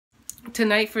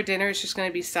Tonight for dinner, it's just going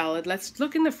to be salad. Let's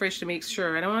look in the fridge to make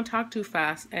sure. I don't want to talk too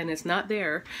fast, and it's not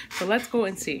there. So let's go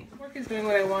and see. Work is doing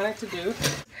what I want it to do.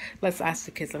 Let's ask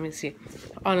the kids. Let me see.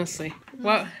 Honestly,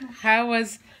 how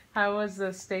was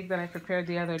the steak that I prepared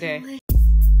the other day?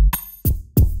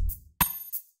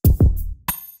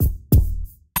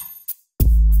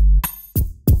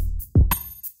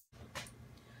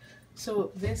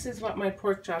 So this is what my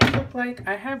pork chops look like.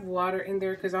 I have water in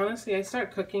there because honestly I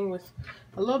start cooking with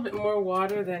a little bit more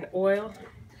water than oil.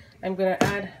 I'm going to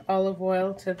add olive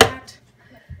oil to that.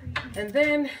 And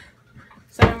then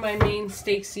some of my main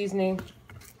steak seasoning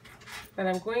that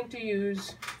I'm going to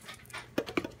use.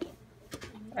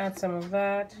 Add some of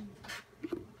that.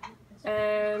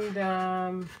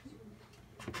 And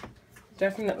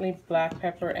definitely black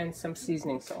pepper and some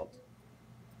seasoning salt.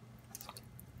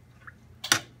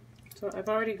 So I've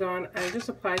already I just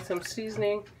applied some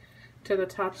seasoning to the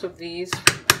tops of these,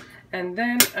 and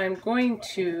then I'm going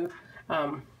to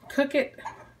cook it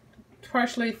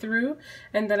partially through,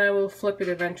 and then I will flip it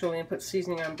eventually and put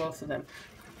seasoning on both of them.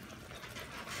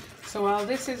 So while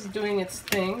this is doing its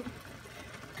thing,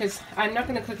 because I'm not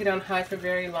going to cook it on high for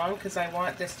very long because I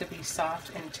want this to be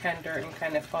soft and tender and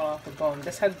kind of fall off the bone.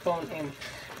 This has bone in,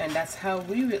 and that's how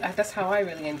I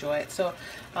really enjoy it. So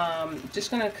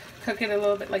just going to cook it a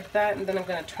little bit like that, and then I'm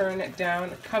going to turn it down,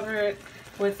 cover it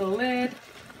with a lid,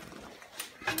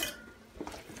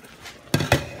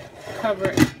 cover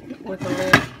it with a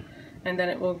lid, and then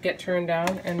it will get turned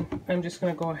down, and I'm just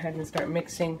going to go ahead and start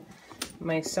mixing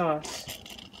my sauce.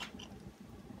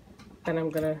 Then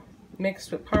I'm going to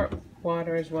mix with part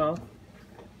water as well.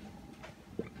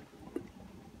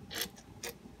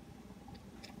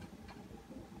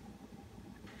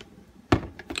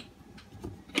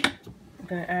 I'm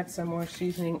going to add some more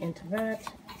seasoning into that.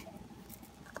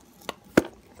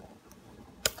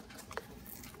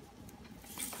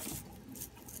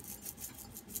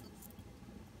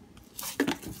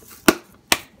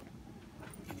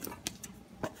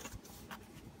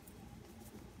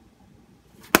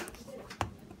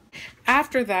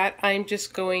 After that, I'm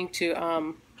just going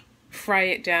to fry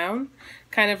it down,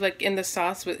 kind of like in the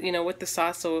sauce with the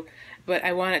sauce. So, but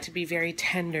I want it to be very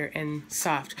tender and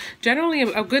soft.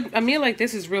 Generally, a meal like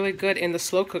this is really good in the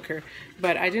slow cooker,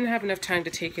 but I didn't have enough time to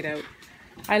take it out.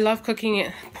 I love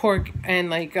cooking pork and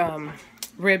like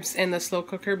ribs in the slow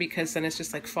cooker because then it's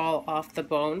just like fall off the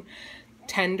bone.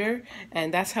 Tender,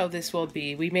 and that's how this will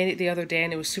be. We made it the other day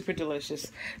and it was super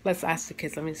delicious. Let's ask the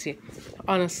kids. Let me see.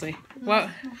 Honestly,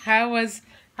 how was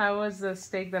the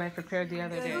steak that I prepared the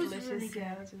other day? It was really good.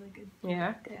 It was really good.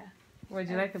 Yeah? Yeah. What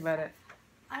did you like about it?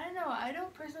 I don't know. I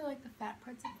don't personally like the fat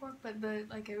parts of pork, but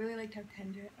I really liked how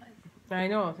tender it was. I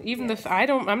know. Even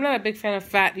I'm not a big fan of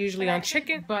fat usually on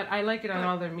chicken, but I like it on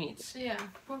all their meats. Yeah,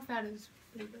 pork fat is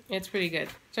pretty good. It's pretty good.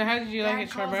 So how did you like it,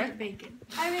 Sharbart? Bacon.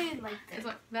 I really liked it.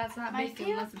 That's not My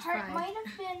bacon unless favorite it's part fried. might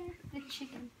have been the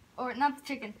chicken. Or not the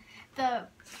chicken, the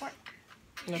pork.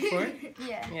 The pork?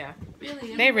 Yeah. Yeah.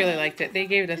 Really? They really liked it. They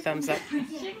gave it a thumbs up.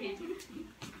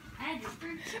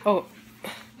 Oh,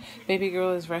 baby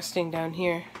girl is resting down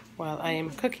here while I am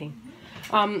cooking.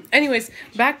 Anyways,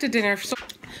 back to dinner.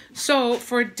 So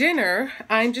for dinner,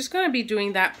 I'm just going to be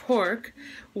doing that pork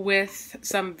with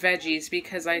some veggies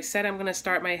because I said I'm going to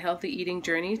start my healthy eating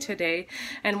journey today.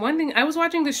 And one thing, I was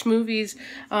watching the Schmovies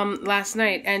last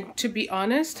night, and to be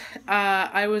honest,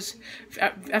 I was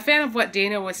a fan of what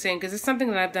Dana was saying because it's something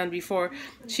that I've done before.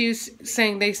 She was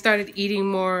saying they started eating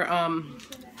more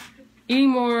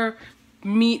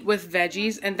meat with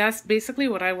veggies, and that's basically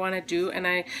what I want to do.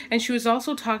 And she was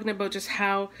also talking about just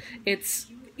how it's,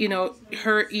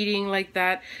 her eating like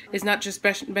that is not just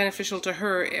beneficial to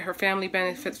her family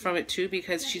benefits from it too,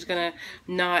 because she's gonna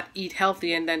not eat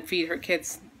healthy and then feed her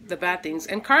kids the bad things.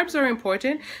 And carbs are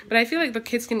important, but I feel like the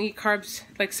kids can eat carbs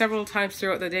like several times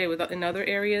throughout the day in other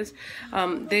areas.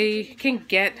 They can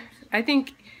get, I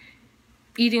think,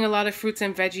 eating a lot of fruits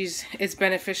and veggies is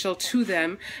beneficial to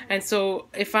them. And so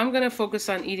if I'm going to focus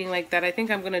on eating like that, I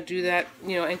think I'm going to do that,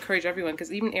 encourage everyone,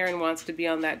 because even Aaron wants to be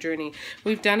on that journey.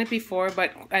 We've done it before,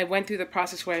 but I went through the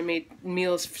process where I made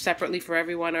meals separately for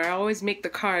everyone, or I always make the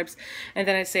carbs and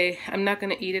then I say I'm not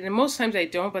going to eat it, and most times I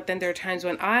don't, but then there are times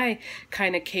when I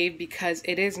kind of cave because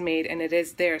it is made and it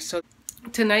is there. So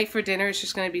tonight for dinner, it's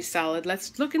just going to be salad.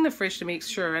 Let's look in the fridge to make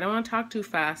sure. I don't want to talk too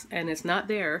fast, and it's not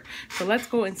there. So let's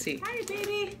go and see. Hi,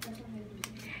 baby.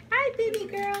 Hi, baby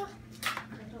girl.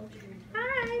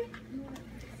 Hi.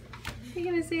 You're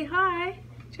going to say hi.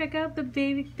 Check out the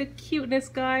cuteness,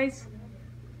 guys.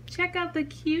 Check out the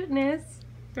cuteness.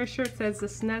 Her shirt says the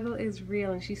snuggle is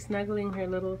real, and she's snuggling her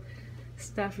little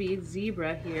stuffy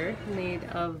zebra here, made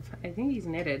of, I think he's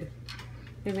knitted.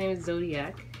 His name is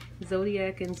Zodiac.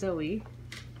 Zodiac and Zoe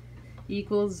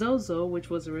equals Zozo, which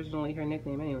was originally her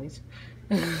nickname anyways.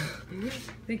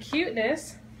 The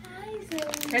cuteness. Hi,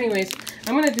 Zoe. Anyways,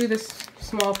 I'm going to do this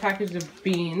small package of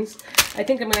beans. I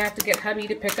think I'm going to have to get hubby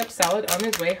to pick up salad on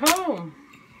his way home.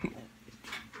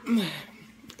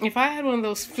 If I had one of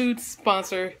those food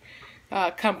sponsor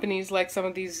companies like some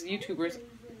of these YouTubers,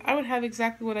 I would have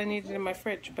exactly what I needed in my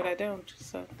fridge, but I don't.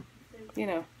 So, you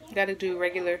know, got to do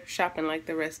regular shopping like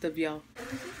the rest of y'all.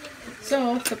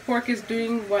 So the pork is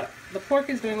doing what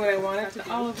I wanted. The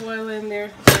olive oil in there.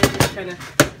 I just kind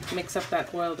of mix up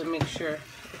that oil to make sure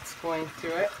it's going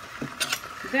through it.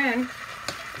 Then,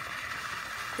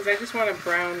 because I just want to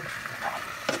brown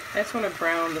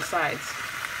the sides.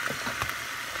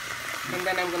 And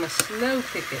then I'm going to slow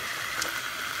cook it.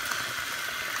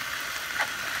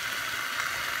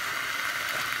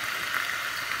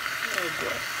 Oh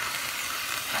boy.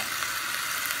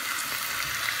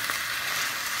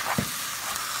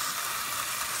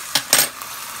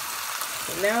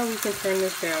 So now we can turn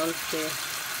this down to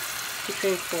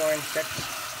between 4 and 6.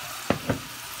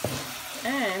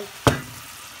 And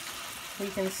we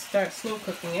can start slow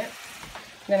cooking it.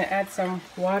 I'm going to add some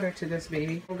water to this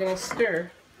baby. I'm going to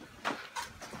stir.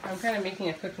 I'm kind of making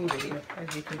a cooking video,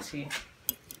 as you can see.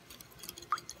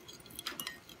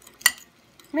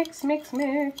 Mix, mix,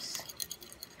 mix.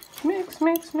 Mix,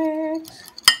 mix, mix.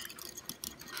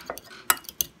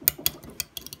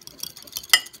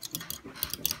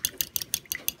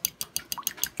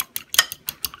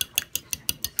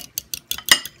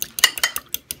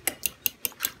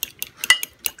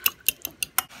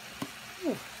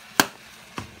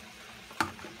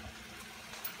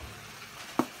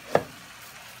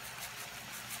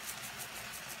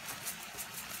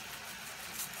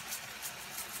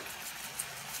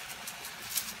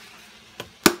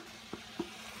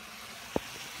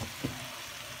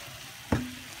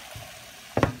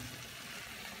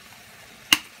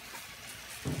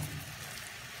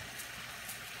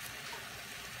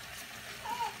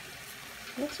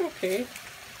 That's okay.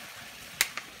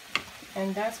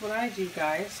 And that's what I do,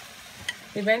 guys.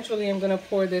 Eventually I'm going to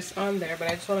pour this on there, but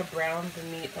I just want to brown the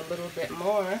meat a little bit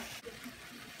more.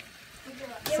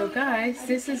 So guys,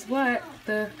 this is what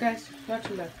the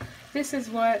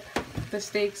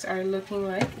steaks are looking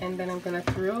like, and then I'm going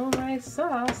to throw my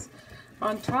sauce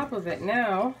on top of it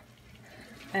now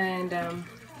and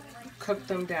cook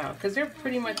them down, because they're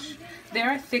pretty much, they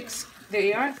are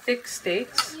thick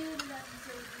steaks.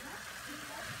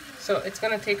 So it's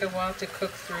going to take a while to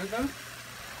cook through them,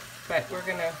 but we're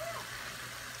going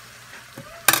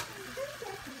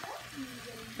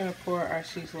to pour our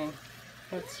seasoning.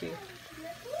 Let's see.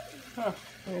 Oh,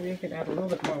 maybe I could add a little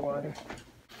bit more water.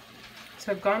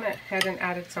 So I've gone ahead and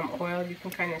added some oil. You can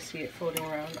kind of see it floating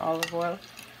around, olive oil.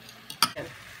 And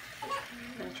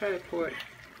I'll try to pour it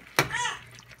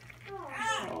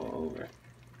all over.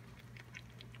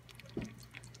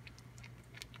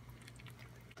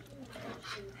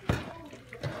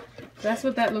 That's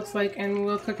what that looks like, and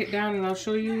we'll cook it down, and I'll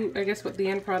show you, I guess, what the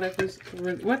end product is,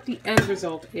 what the end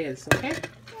result is, okay?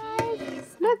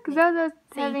 Look, Zozo's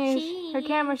having her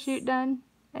camera shoot done,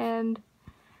 and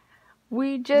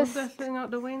we just... Move that thing out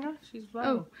the way now? She's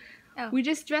blind. We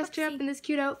just dressed her up in this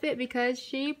cute outfit because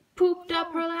she pooped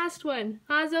up her last one.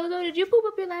 Huh, Zozo? Did you poop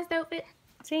up your last outfit?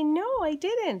 Say no, I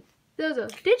didn't. Zozo,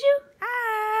 did you?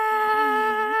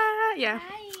 Yeah.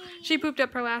 She pooped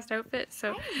up her last outfit,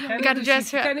 so we got to dress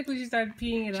her up. Technically, she started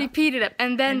peeing it up. She peed it up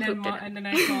and then pooped it up. And then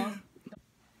I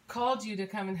called you to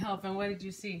come and help, and what did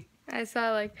you see? I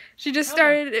saw, like, she just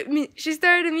started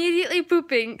immediately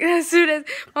pooping. As soon as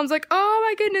Mom's like, oh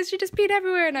my goodness, she just peed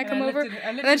everywhere. And I come over,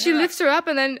 and then she lifts her up,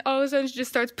 and then all of a sudden she just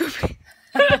starts pooping.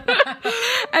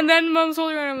 And then Mom's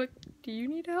holding her, and I'm like, do you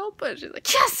need help? And she's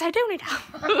like, yes, I do need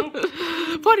help.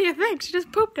 What do you think? She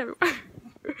just pooped everywhere.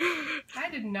 I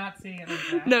did not say it like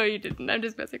that. No, you didn't. I'm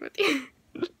just messing with you.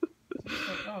 Like,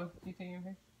 oh, you take your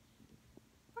picture?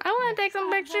 I want to take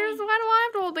some pictures. Why do I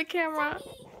have to hold the camera?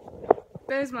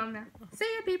 There's Mom now. See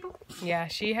ya, people. Yeah,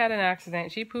 she had an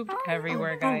accident. She pooped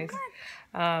everywhere, guys.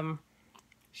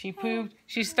 She pooped.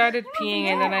 She started peeing,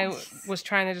 and then I was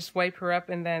trying to just wipe her up,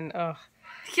 and then, ugh.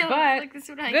 But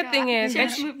good thing is,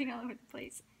 she's moving all over the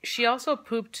place. She also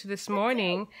pooped this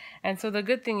morning, and so the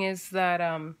good thing is that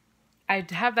I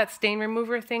have that stain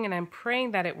remover thing, and I'm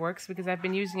praying that it works because I've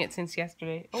been using it since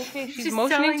yesterday. Okay, she's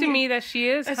motioning to me that she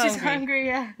is hungry. She's hungry,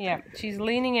 yeah. Yeah, she's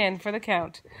leaning in for the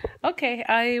count. Okay,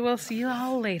 I will see you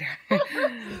all later.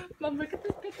 Mom, look at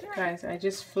this picture. Guys, I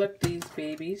just flipped these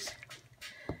babies,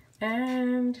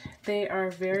 and they are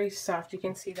very soft. You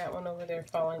can see that one over there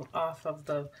falling off of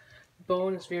the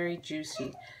bone. Is very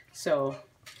juicy. So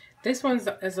This one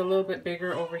is a little bit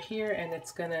bigger over here, and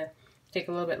it's gonna take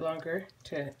a little bit longer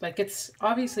to, like, it's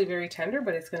obviously very tender,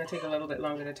 but it's gonna take a little bit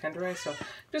longer to tenderize. So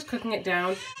just cooking it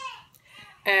down.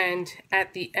 And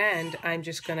at the end, I'm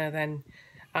just gonna then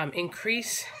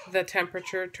increase the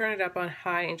temperature, turn it up on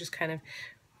high, and just kind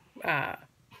of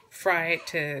fry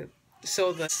it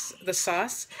so the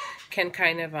sauce can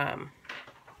kind of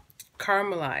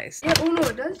caramelize. Yeah, oh no,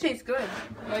 it does taste good.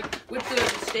 Like with the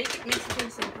steak, it makes it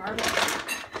taste like barbecue.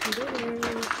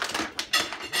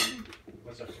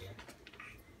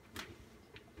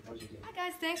 Hi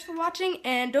guys, thanks for watching,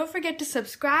 and don't forget to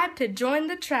subscribe to join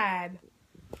the tribe.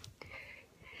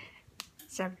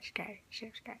 Subscribe.